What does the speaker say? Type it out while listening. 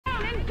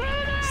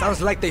Sounds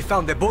like they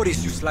found the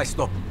bodies you sliced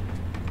up.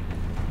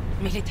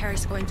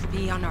 Military's going to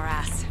be on our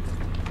ass.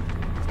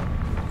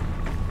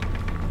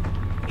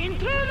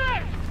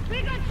 Intruders!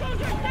 We got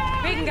soldiers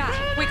there! Binga!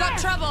 We got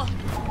trouble!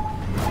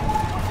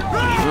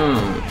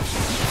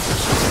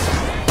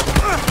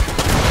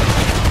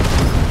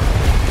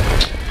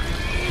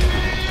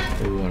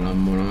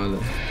 Monada.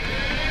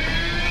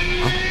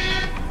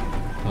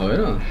 A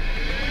ver.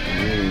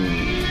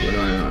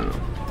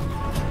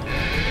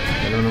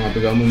 Bueno, no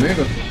pegamos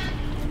mega.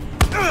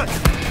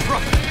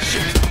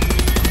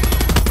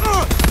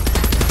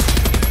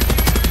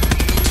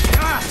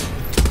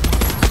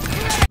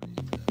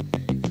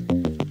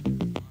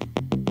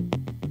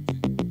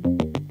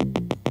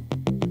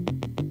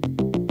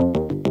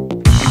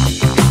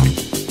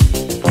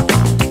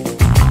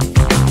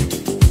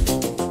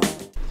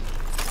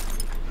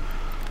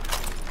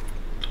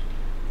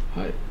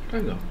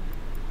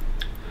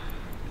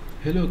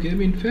 Hello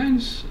gaming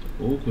fans,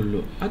 ඕගොල්ලෝ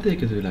අද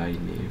එකතු වෙලා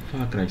ඉන්නේ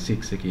Far Cry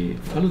 6 එකේ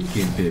අලුත්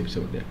gameplay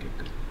episode එකක් එක්ක.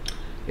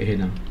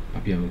 එහෙනම්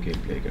අපි යමු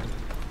gameplay එකට.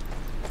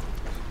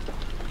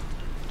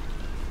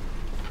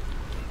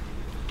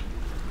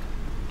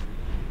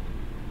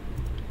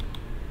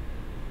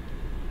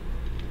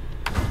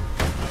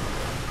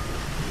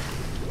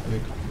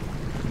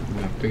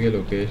 map එකේ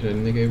location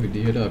එකේ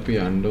විදිහට අපි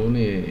යන්න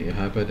ඕනේ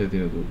එහා පැත්තේ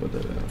තියෙන දුපතට.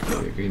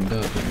 ඒකින්ද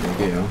අපි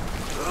මේකේ යමු.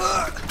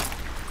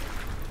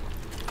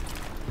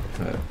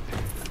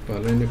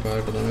 පළවෙනි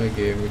පාර්ට තමයි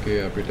ගේම් එකේ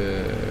අපිට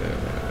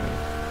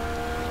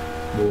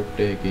බෝට්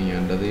එකකින්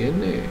යන්න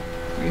දෙන්නේ.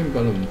 ඉතින්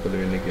බලමු මොකද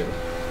වෙන්නේ කියලා.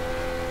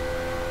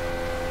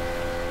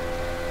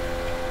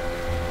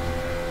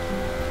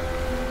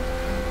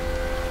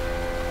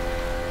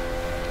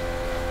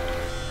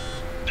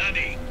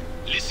 Dani,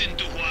 listen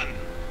to Juan.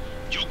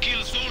 You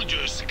kill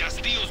soldiers,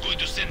 Castillo's going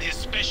to send his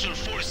special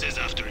forces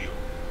after you.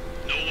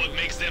 Know what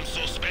makes them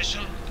so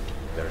special?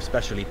 They're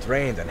specially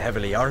trained and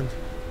heavily armed.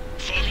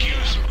 Fuck you.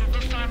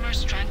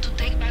 Farmers trying to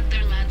take back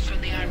their land from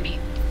the army,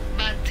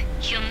 but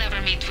he'll never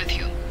meet with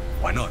you.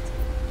 Why not?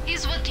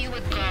 He's what you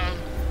would call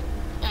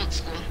old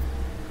school.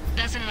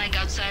 Doesn't like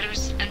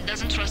outsiders and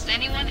doesn't trust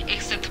anyone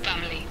except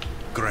family.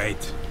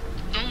 Great.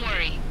 Don't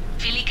worry,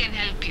 Philly can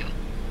help you.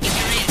 If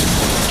you're in,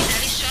 he's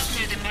at his shop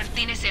near the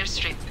Martinez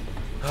airstrip.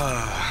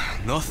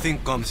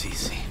 Nothing comes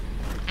easy.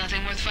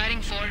 Nothing worth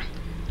fighting for.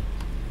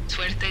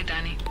 Suerte,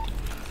 Dani.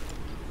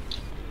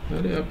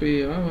 හරි අපි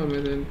ආවා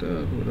මෙතෙන්ට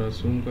පුරා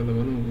zoom කරලා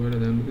බලමු කොහෙද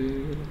දැන්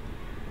තියෙන්නේ කියලා.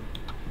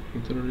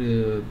 විතර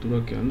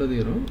දුරක් යන්න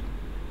දෙනවා.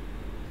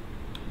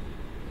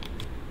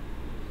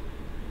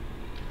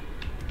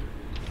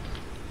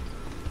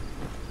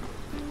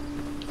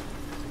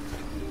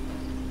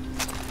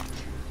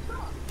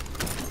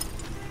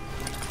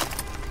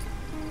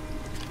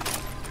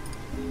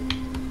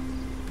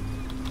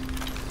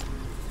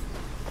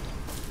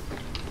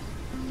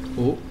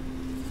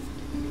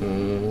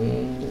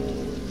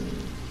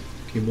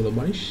 Kimula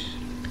mais.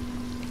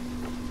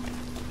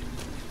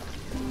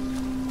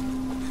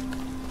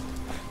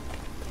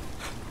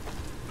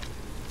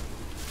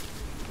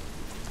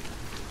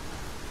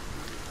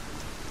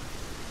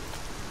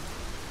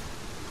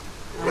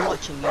 I'm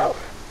watching you.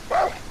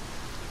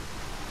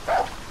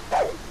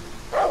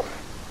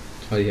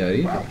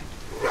 Hari-hari.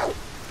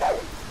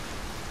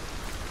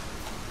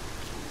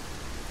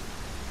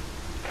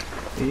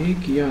 ඒ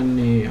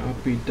කියන්නේ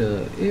අපිට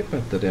ඒ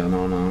පැත්තට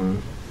යනවා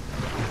නම්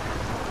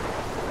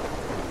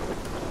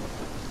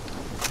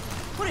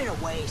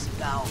Ways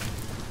go.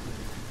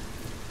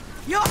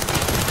 Yo!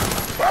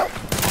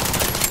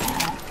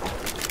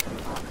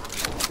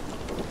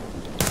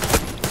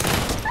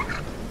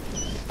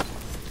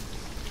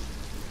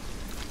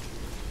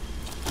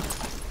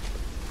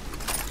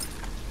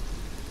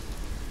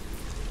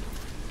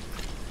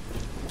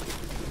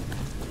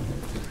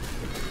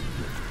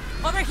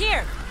 Over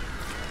here.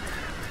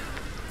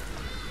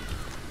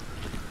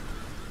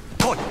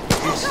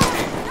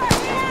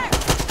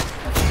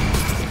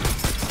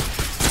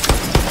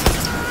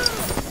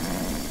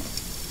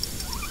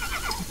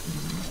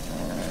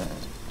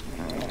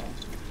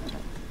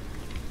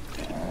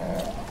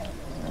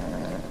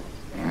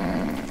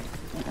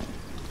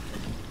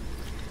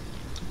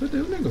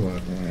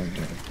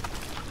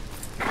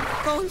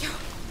 Coño.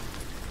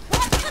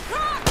 Watch the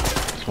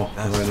truck! Oh,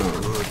 bueno.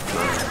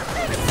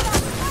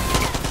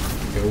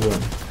 Qué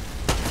bueno.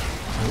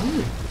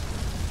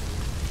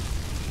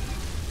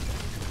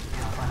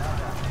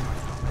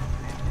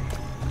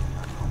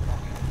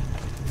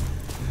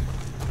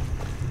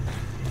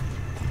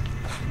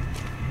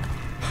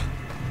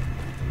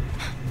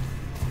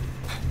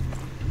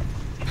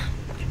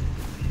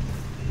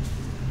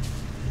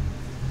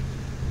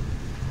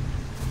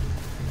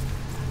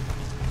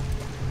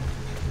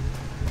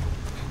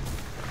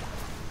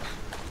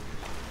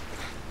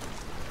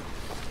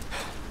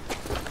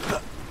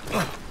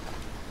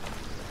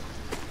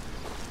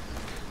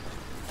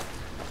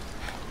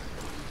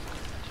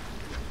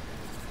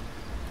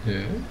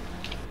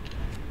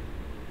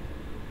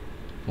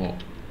 Oh,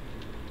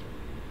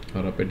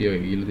 ahora perdió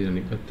y lo tiene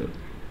ni පැත්තට.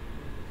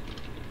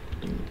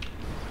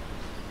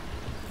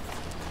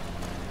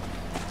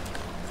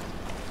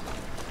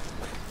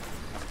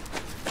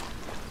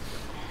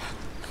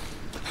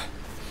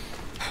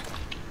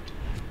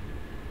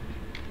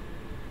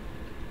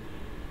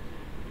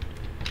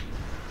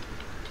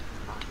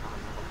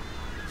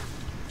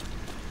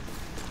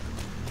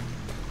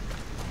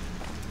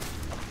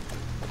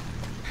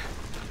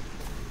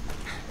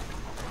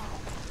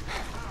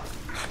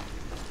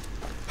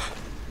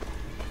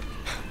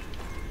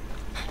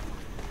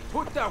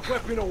 that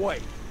weapon away!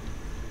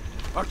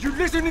 Are you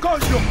listening,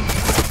 Conjo?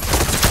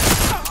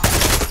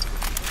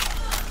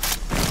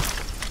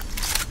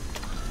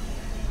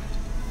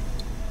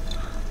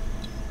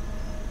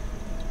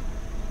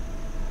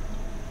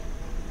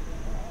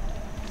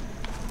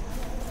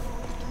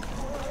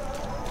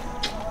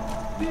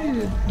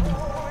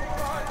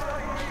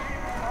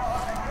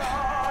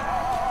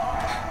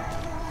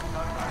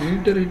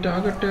 Military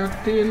target එකක්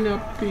තියෙන්නේ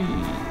අපි.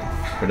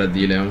 වැඩක්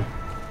දීලා යමු.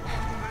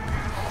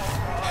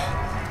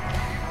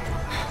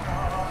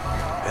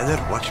 Better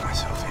watch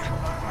myself here.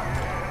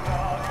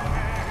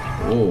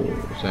 Oh,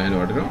 සෑහෙන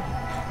වටිනවා.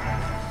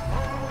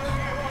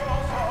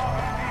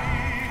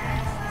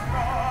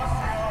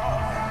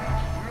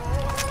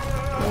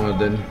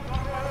 දැන්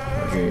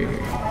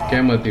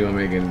කැමතිව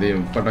මේකෙන්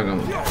දෙමු පටන්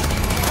ගමු.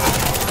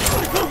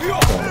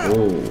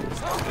 Oh.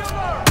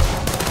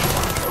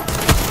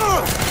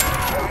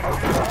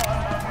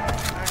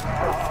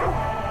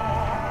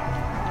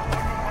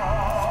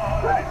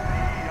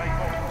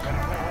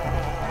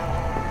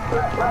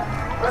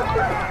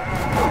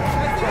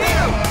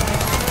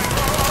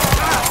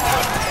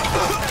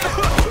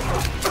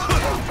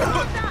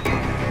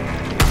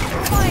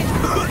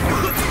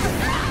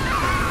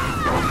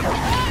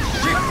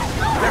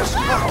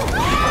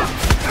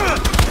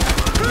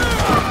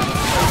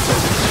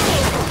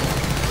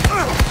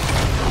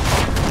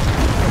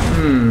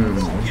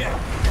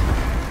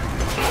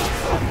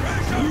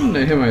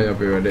 එහෙමයි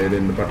අපි වැඩේ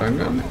දෙන්න පටන්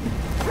ගන්න.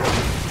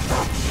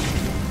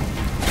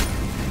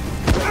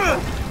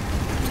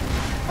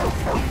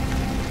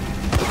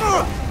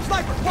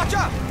 Sniper, watch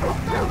out!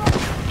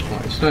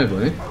 Sniper,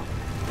 eh?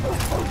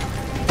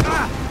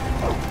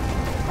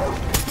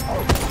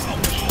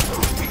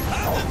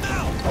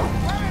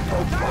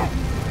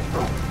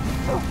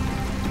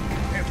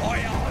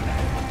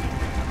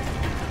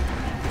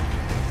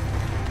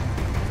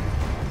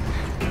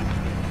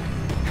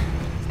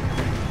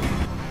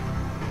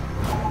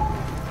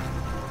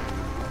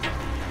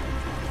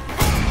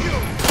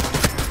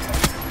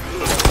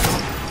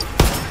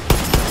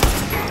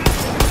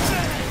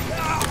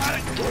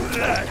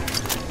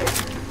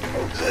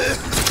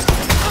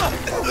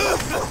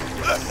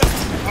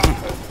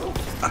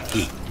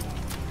 Aquí.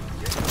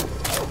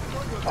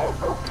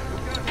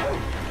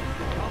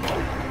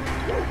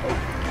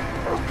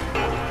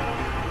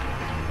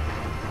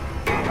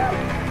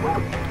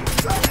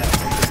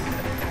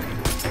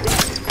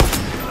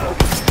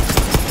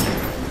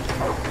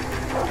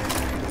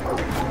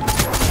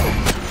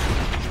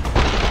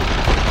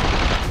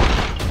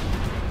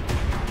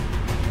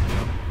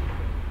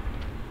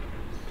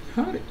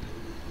 Hari.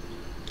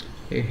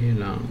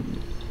 Ehlam.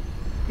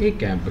 Ek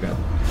camp ka.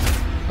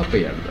 Apa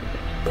yanda?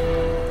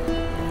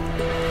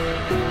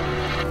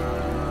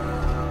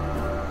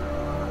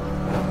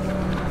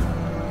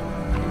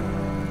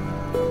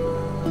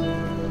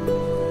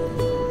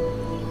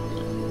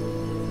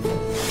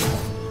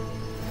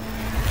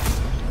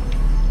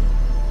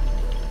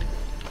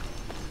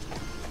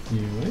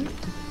 Anyway,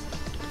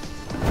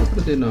 apa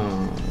dia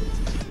nak?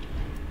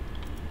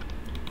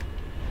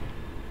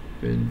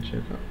 Bench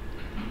ka.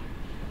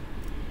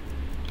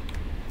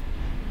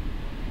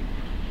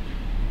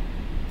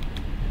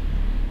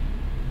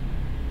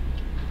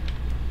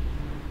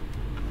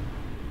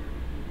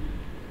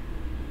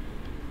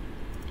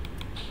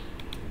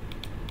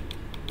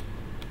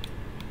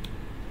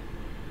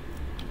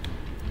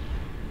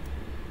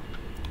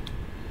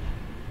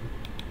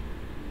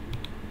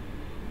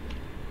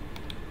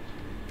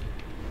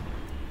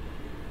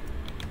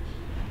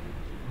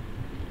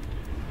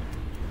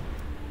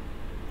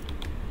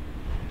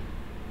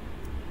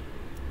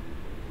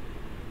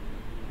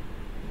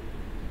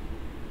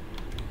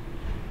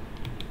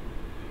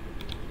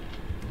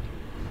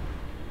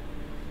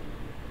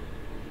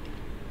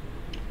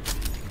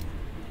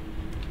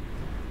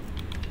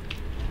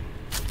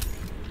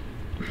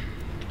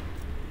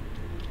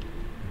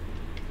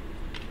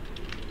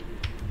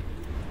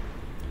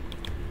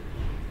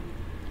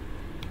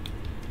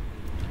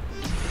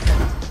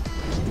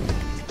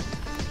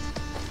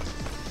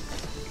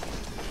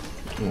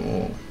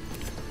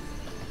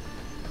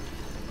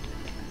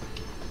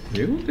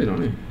 Llegó no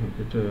nih,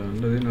 kita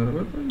anda di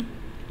narabat kan?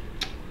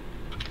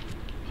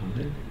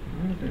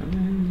 Ada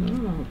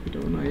anda, kita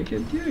naik ke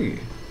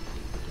tiang.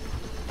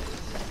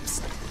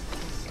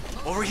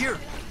 Over here.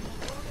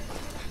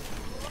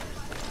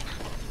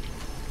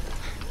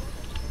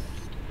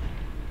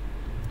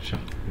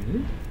 Shah,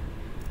 ini.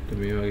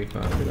 Tapi lagi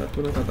party dah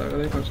tu nak katakan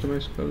lagi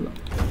customize kerla.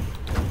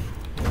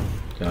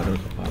 Cara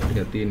party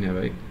katin ya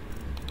baik.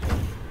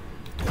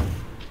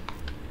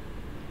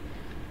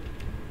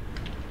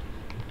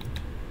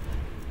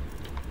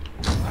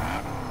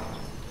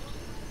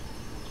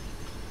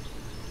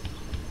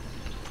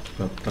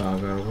 Kata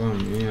agar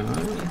kami ya,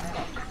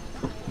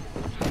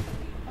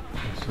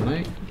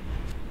 sunai.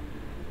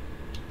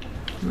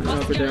 Mana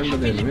apa dia anda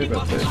deh, me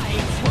kata.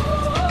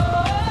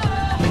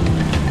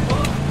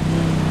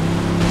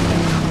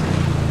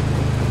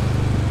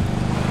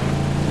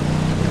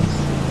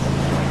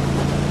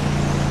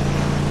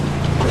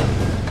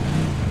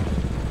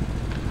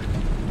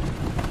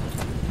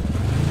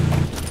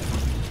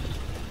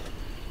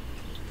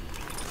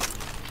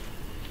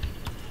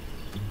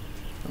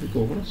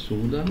 කෝකරත්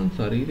සූදානම්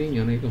ශරීරයෙන්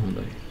යන එක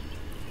හොඳයි.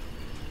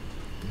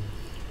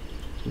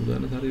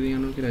 සූදානම් ශරීරයෙන්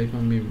යනවා කියලා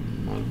ඉතින් මේ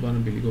මල්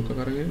බාන පිළිකොක්ක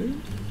කරගෙන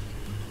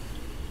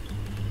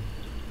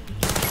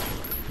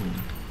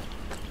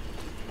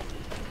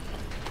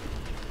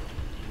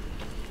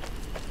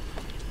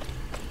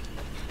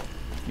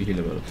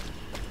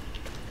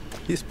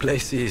This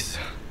place is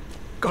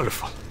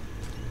colorful.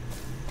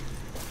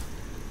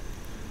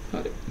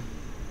 Hari.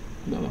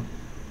 Baba.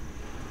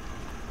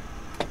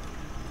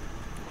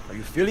 Are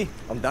you Philly?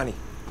 I'm Dani.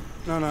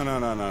 No.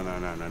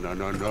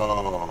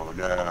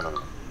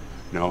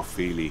 No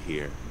Philly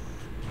here.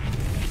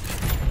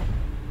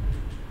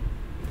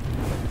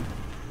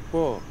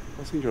 Whoa,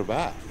 what's in your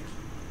bag?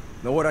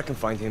 Know where I can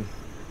find him.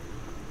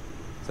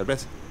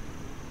 Cerveza.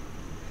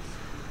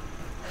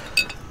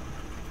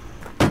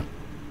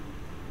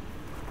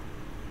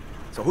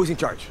 So who's in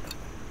charge?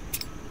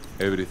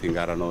 Everything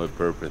got another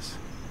purpose.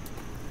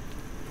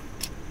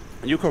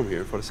 And you come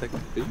here for a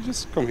second. You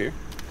just come here.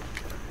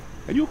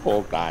 And you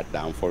hold that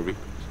down for me.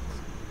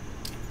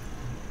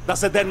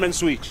 That's a dead man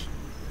switch.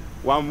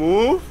 One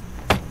move.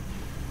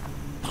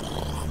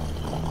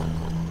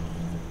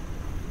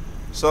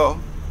 So,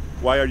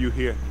 why are you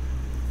here?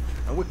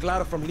 I'm with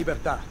Clara from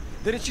Libertad.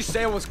 Didn't she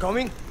say I was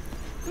coming?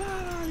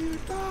 Clara,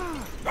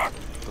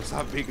 those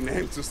are big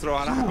names to throw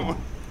around.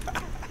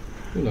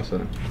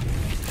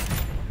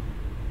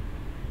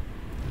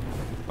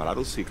 But I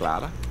don't see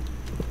Clara.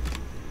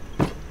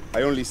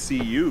 I only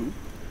see you.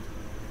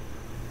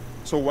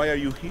 So why are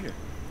you here?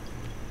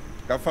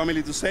 Got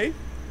family to save?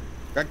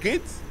 Got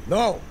kids?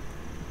 No.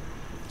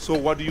 So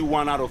what do you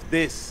want out of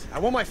this? I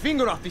want my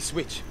finger off this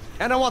switch.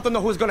 And I want to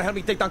know who's gonna help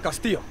me take down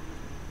Castillo.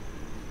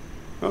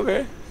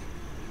 Okay.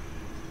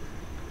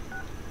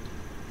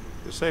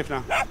 You're safe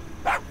now.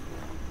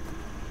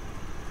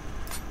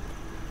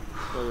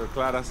 So you're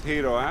Clara's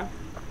hero, huh?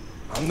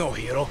 I'm no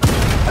hero.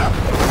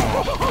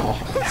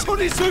 So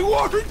this is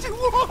word!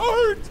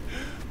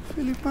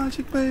 Philly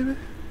magic, baby.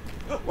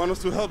 Want us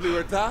to help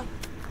Libertad?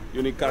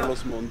 You need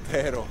Carlos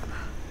Montero,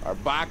 our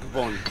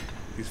backbone.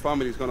 His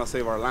family is gonna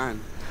save our land.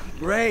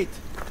 Great.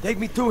 Take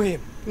me to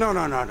him. No.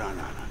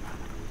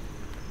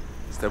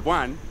 Step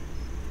 1,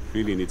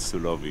 Philly needs to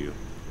love you.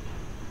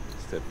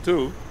 Step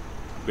 2,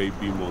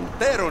 baby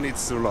Montero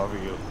needs to love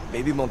you.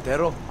 Baby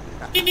Montero?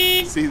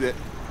 See that?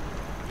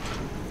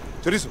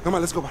 Chorizo, come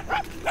on, let's go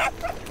back.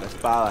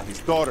 Espada, his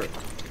daughter.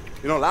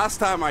 You know, last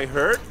time I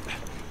heard,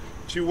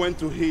 she went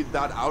to hit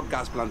that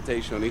outcast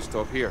plantation east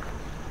of here.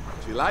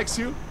 She likes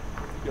you,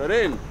 you're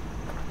in.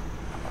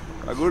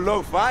 A good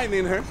luck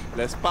finding her.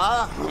 La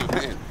Espada, oh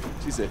man,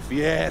 she's a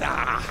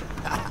fiera.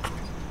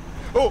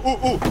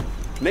 Oh.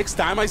 Next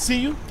time I see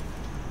you,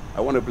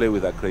 I want to play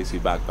with that crazy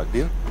backpack,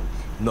 deal?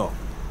 No.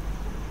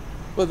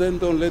 But then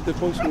don't let the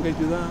poison get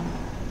you down.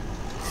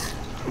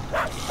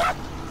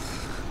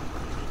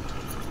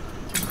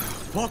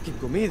 Fucking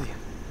comedian.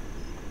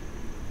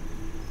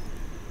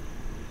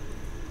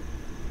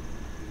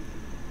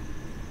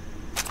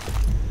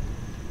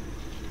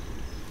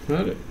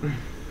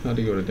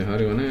 Hari koitettiin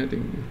harjoa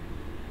itin.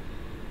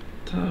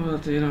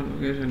 Tavat siinä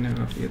location ja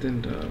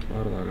jätentä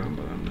partaakaan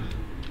paranna.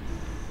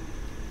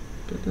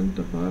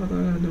 Jätentä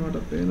partaakaan ne vada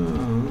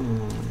penaa.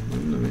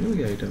 Mennä minun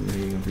jäitä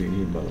mihin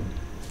fiihin palo.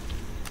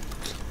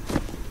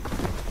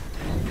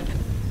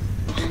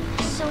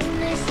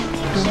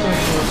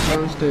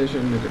 Train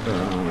station එකට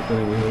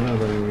ආතරින්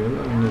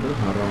ගිහලා ඉන්නට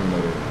හරවන්න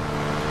බැහැ.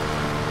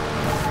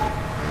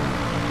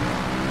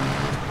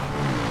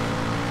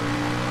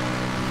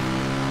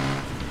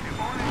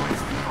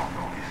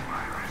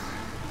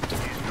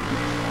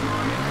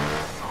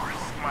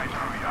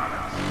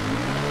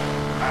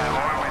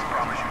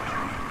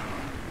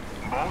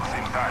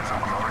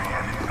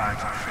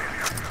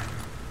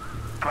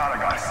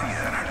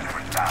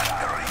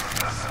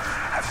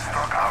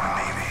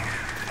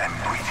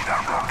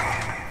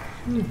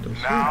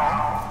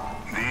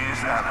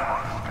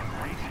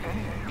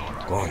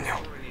 Coño.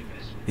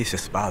 This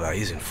Espada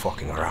isn't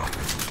fucking around.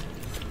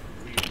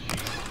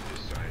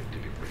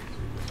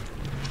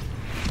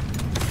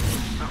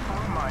 The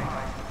full might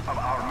of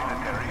our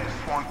military is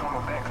sworn to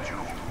protect you.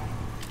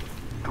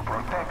 To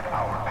protect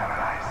our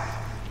paradise.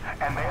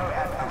 And they'll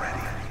at the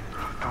ready.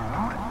 To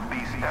root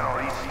these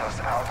terroristas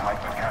out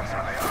like the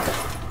cancer they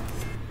are.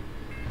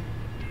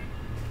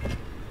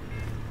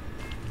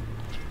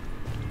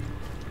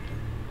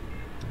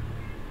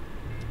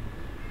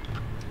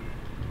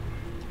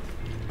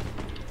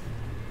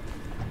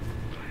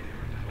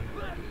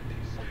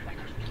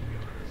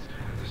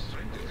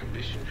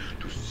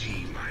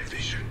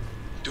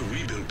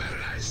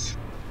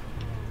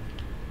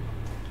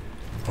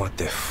 What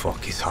the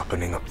fuck is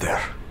happening up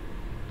there?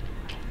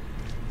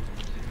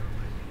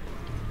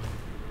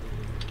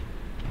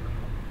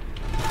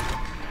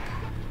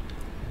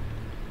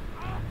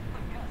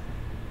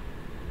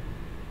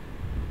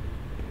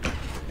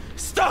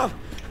 Stop!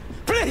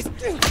 Please!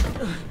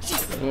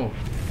 Oh.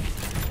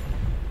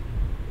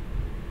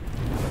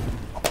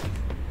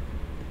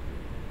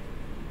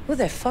 Who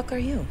the fuck are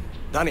you?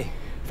 Dani,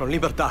 from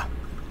Libertad.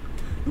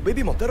 You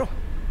baby Montero?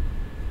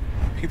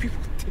 Baby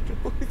Montero?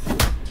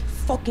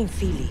 Fucking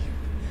Philly.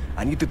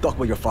 I need to talk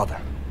with your father.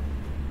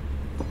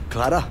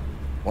 Clara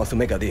wants to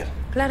make a deal.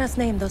 Clara's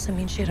name doesn't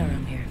mean shit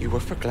around here. You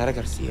work for Clara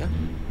Garcia?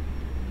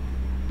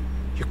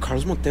 You're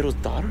Carlos Montero's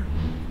daughter?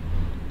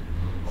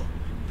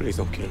 Please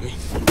don't kill me.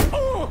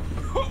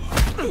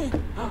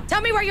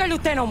 Tell me where your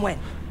lieutenant went.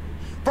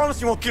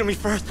 Promise you won't kill me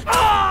first.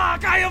 Ah!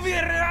 Cayo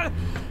Villarreal!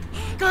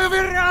 Cayo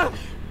Villarreal!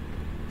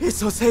 It's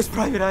Jose's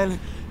private island.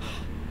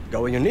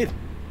 Got what you need?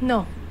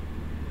 No,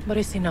 but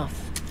it's enough.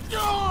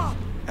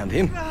 And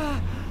him?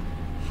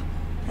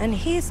 And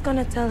he's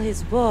gonna tell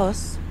his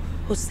boss,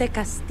 Jose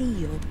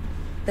Castillo,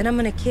 that I'm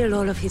gonna kill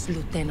all of his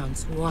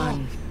lieutenants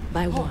one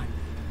by one.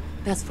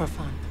 That's for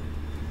fun.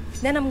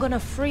 Then I'm gonna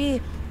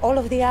free all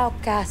of the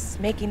outcasts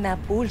making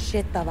that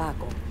bullshit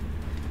tobacco.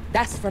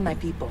 That's for my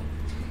people.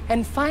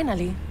 And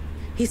finally,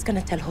 he's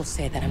gonna tell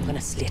Jose that I'm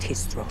gonna slit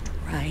his throat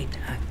right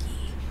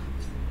aquí.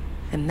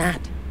 And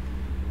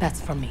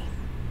that's for me.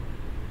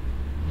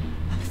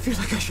 I feel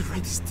like I should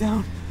write this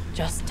down.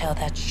 Just tell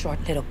that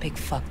short little pig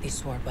fuck this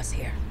sword was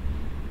here.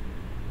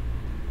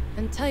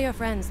 And tell your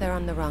friends they're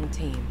on the wrong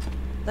team.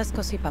 Let's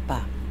go see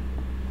Papa.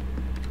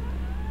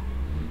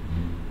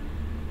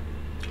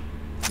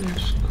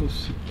 Let's go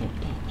see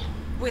Papa.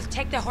 We'll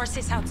take the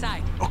horses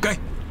outside. Okay.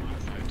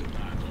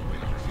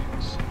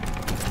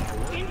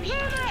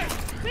 Intruders!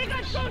 We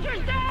got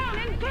soldiers down!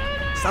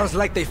 Intruders! Sounds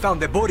like they found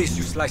the bodies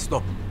you sliced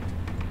up.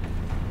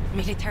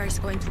 Military's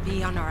going to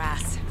be on our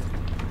ass.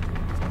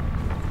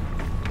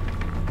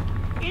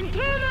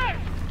 Intruders!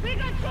 We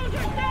got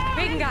soldiers down!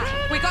 Binga!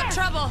 We got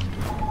trouble!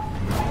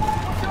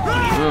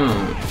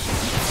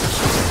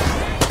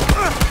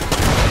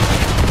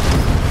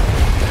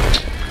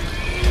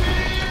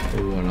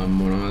 La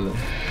monada.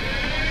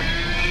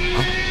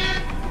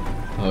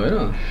 A ver.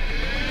 Bueno,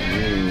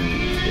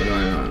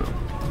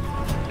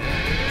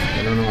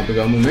 bueno, nos ha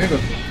pegado muy mega.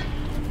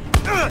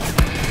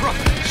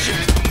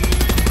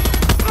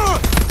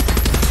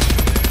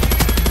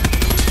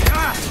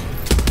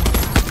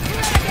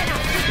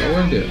 Qué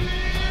buen día.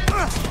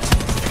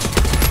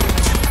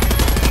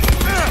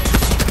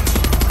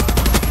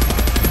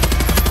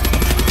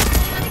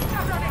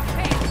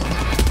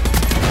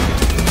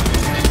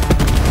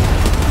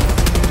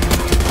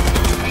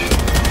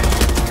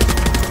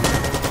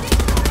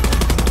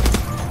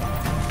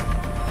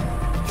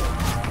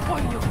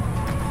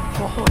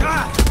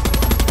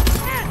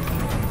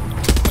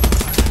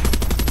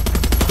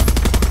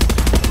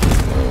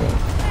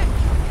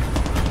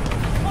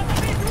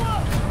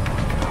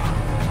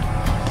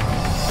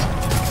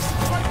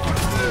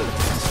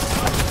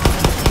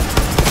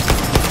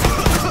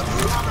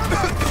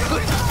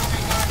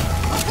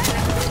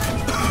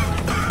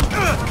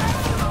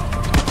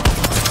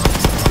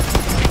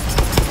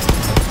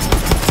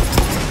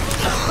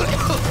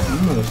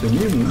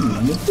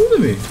 No pude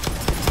ver.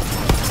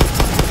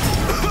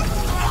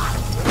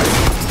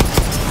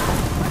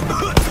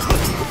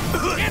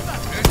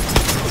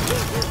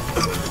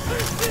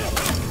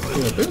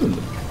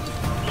 Pegando.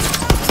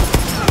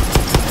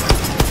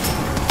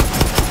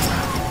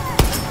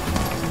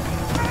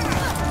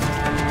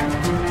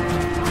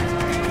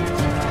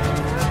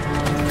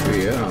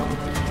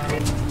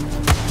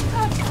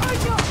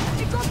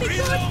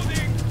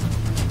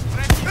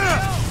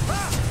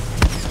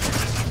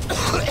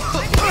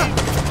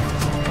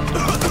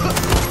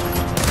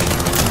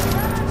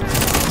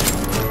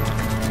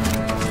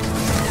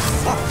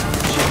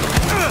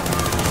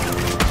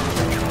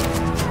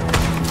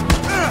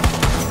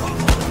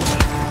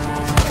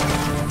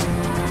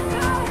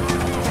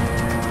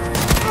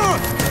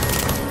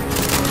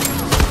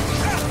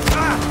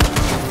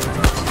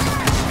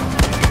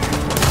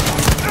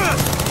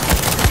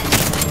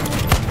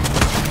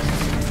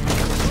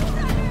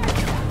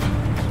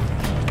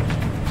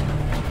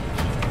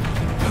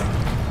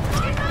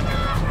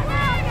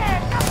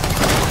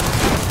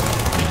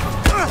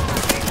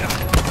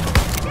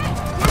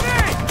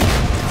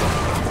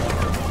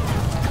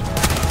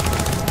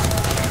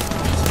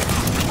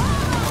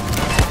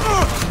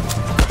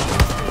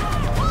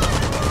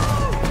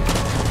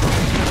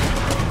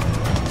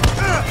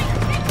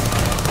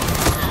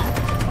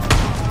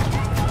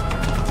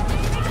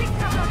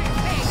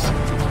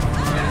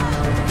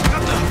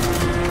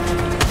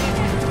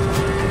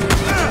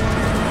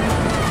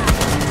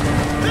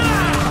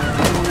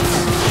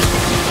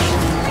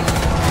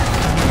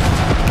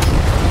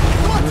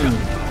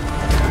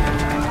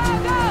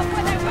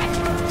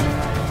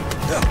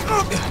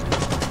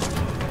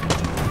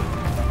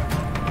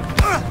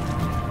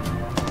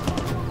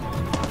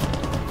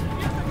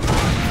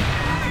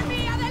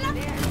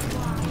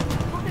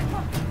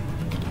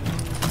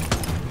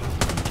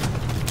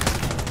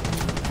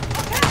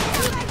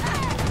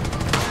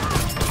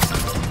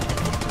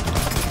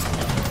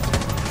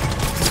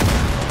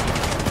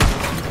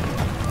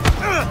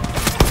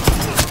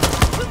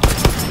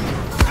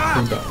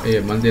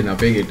 Manden a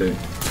peguete.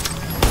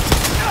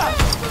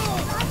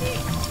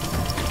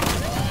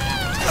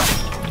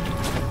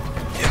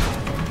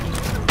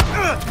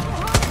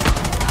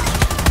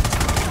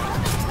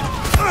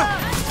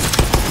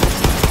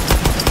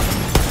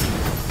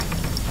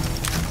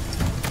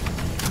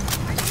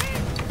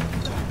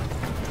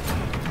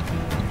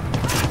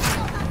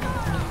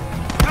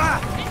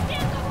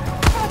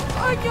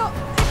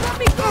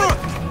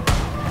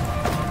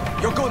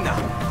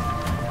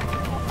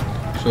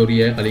 sorry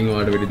කලින්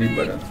ඔයාලට වෙඩි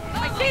තිබ්බට.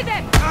 I see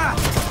them!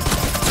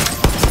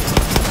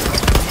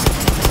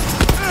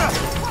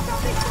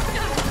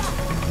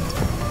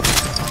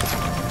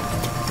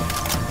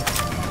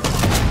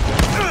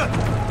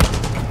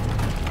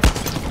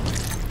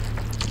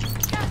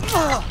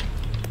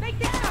 Make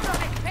this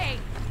government pay!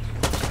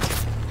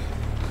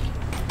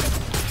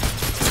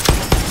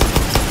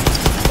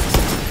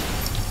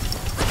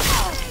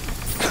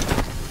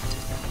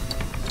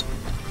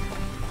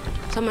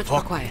 So much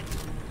for quiet.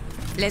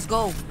 Let's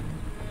go.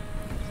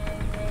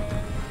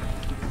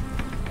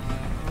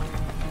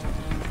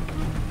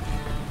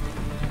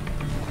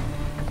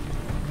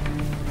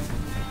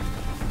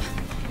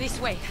 This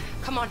way.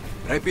 Come on.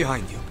 Right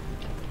behind you.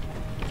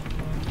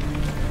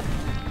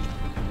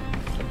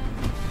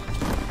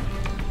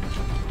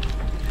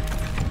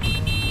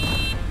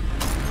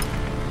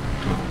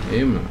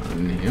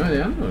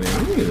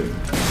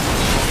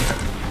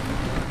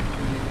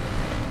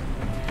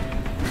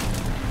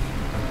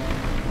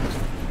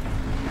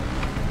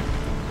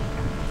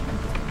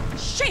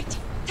 Shit!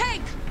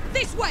 Tank!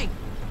 This way!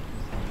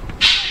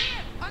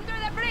 Here, under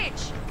the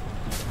bridge!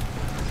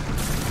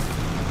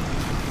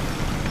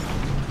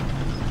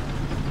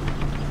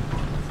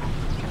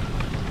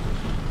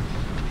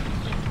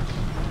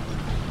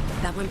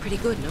 That went pretty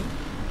good, no?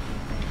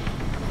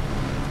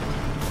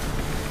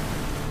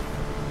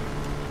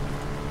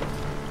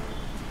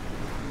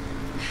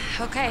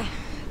 Okay,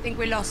 think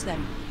we lost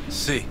them.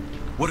 See,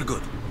 what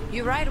good.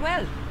 You ride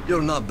well.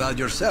 You're not bad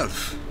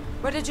yourself.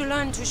 Where did you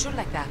learn to shoot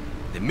like that?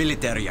 The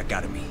military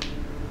academy.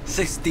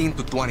 16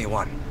 to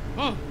 21.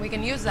 We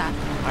can use that.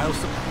 I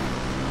also...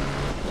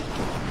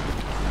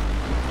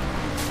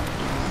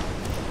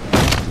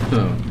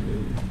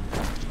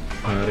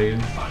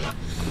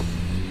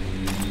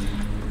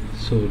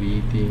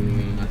 Sorry,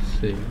 ඉතින්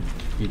අස්සේ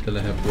ඊතල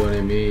හැපුවා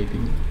නෙමේ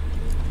ඉතින්.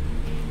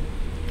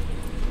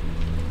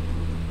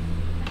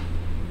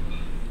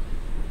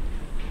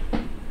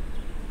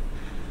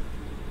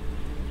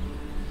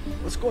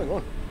 What's going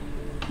on?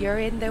 You're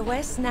in the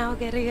West now,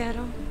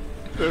 Guerrillero.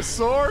 The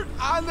sword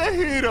and the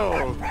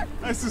hero.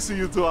 Nice to see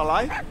you two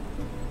alive.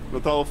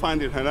 Not all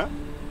find it, huh?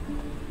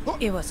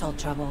 It was all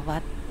trouble,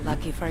 but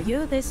lucky for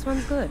you, this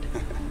one's good.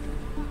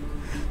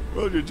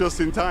 Well, you're just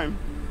in time.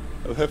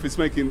 El Jefe's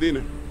making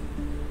dinner.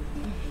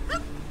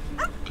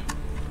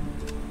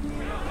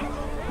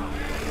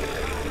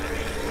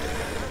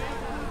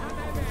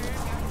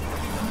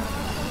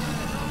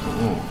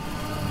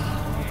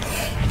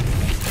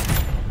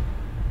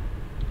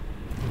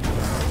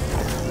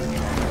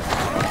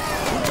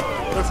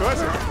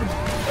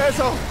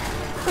 Eso.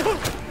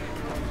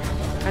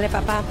 Dale,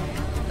 papá.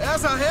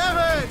 ¡Esa,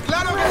 jefe!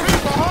 ¡Claro que sí,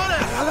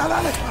 cojones! Dale,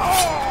 dale.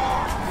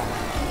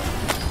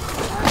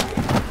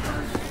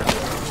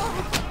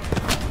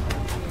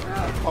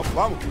 Oh,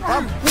 vamos,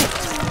 vamos.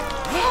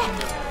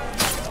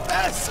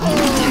 Eso.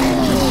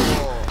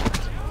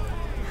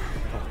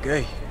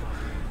 Okay.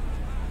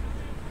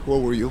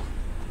 What were you?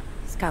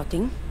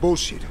 Scouting.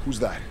 Bullshit. Who's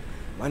that?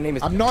 My name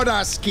is... I'm not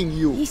asking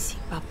you. Easy,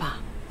 papa.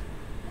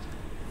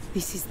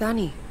 This is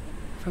Dani,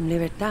 from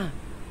Libertad.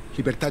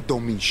 Libertad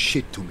don't mean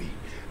shit to me.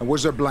 And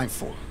where's their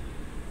blindfold?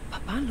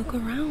 Papa, look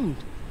around.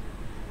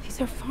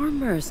 These are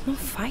farmers, no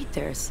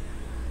fighters.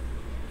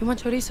 You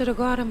want Chorizo to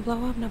go out and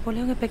blow up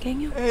Napoleon el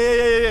Pequeño?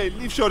 Hey,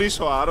 leave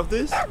Chorizo out of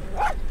this.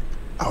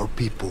 Our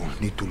people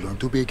need to learn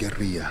to be a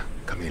guerrilla,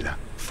 Camila.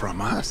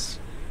 From us.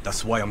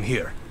 That's why I'm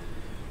here.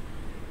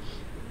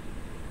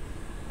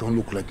 Don't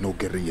look like no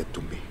guerrilla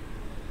to me.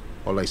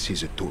 All I see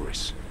is a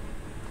tourist.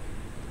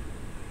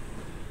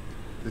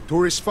 The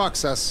tourist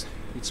fucks us.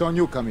 It's on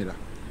you, Camila.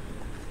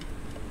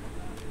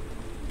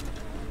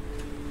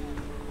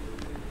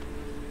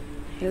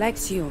 He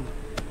likes you.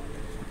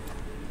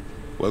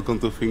 Welcome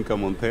to Finca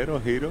Montero,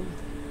 hero.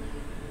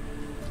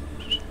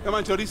 Come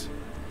on, Chorizo.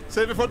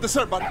 Save it for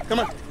dessert, buddy. Come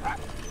on.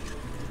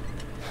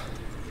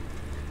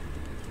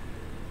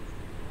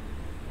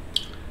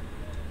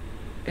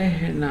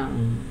 එහෙනම්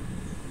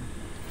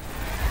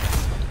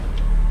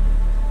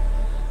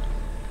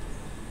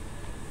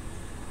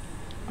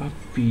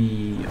අපි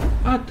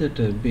අතට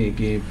මේ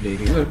game play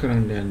එක ඉවර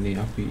කරන්න යන්නේ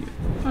අපි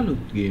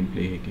අලුත් ගේම්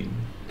ප්ලේ එකකින්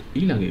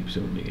ඊළඟ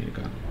එපිසෝඩ් එකේ එක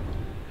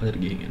අදට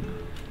ගිහින් යනවා.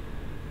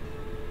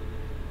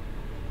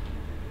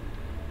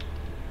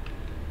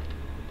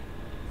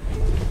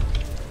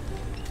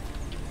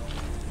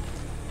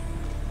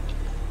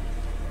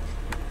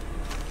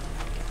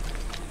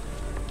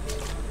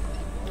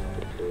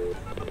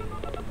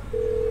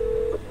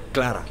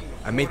 Clara,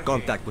 I made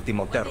contact with the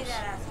Monteros.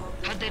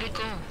 How did it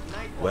go?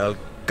 Well,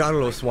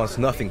 Carlos wants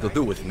nothing to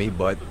do with me,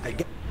 but I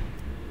get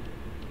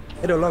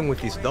along with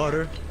his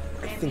daughter.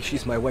 I think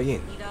she's my way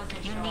in.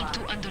 You need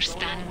to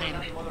understand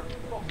them.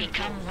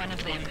 Become one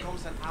of them.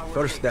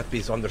 First step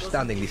is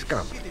understanding this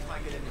camp.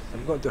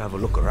 I'm going to have a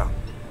look around.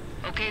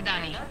 Okay,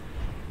 Dani.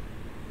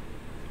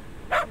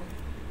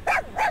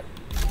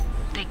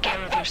 Take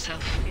care of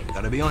yourself.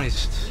 Gotta be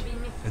honest,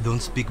 I don't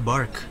speak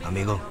bark,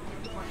 amigo.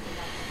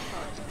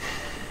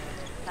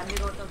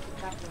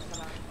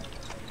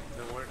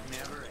 The work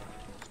never ends.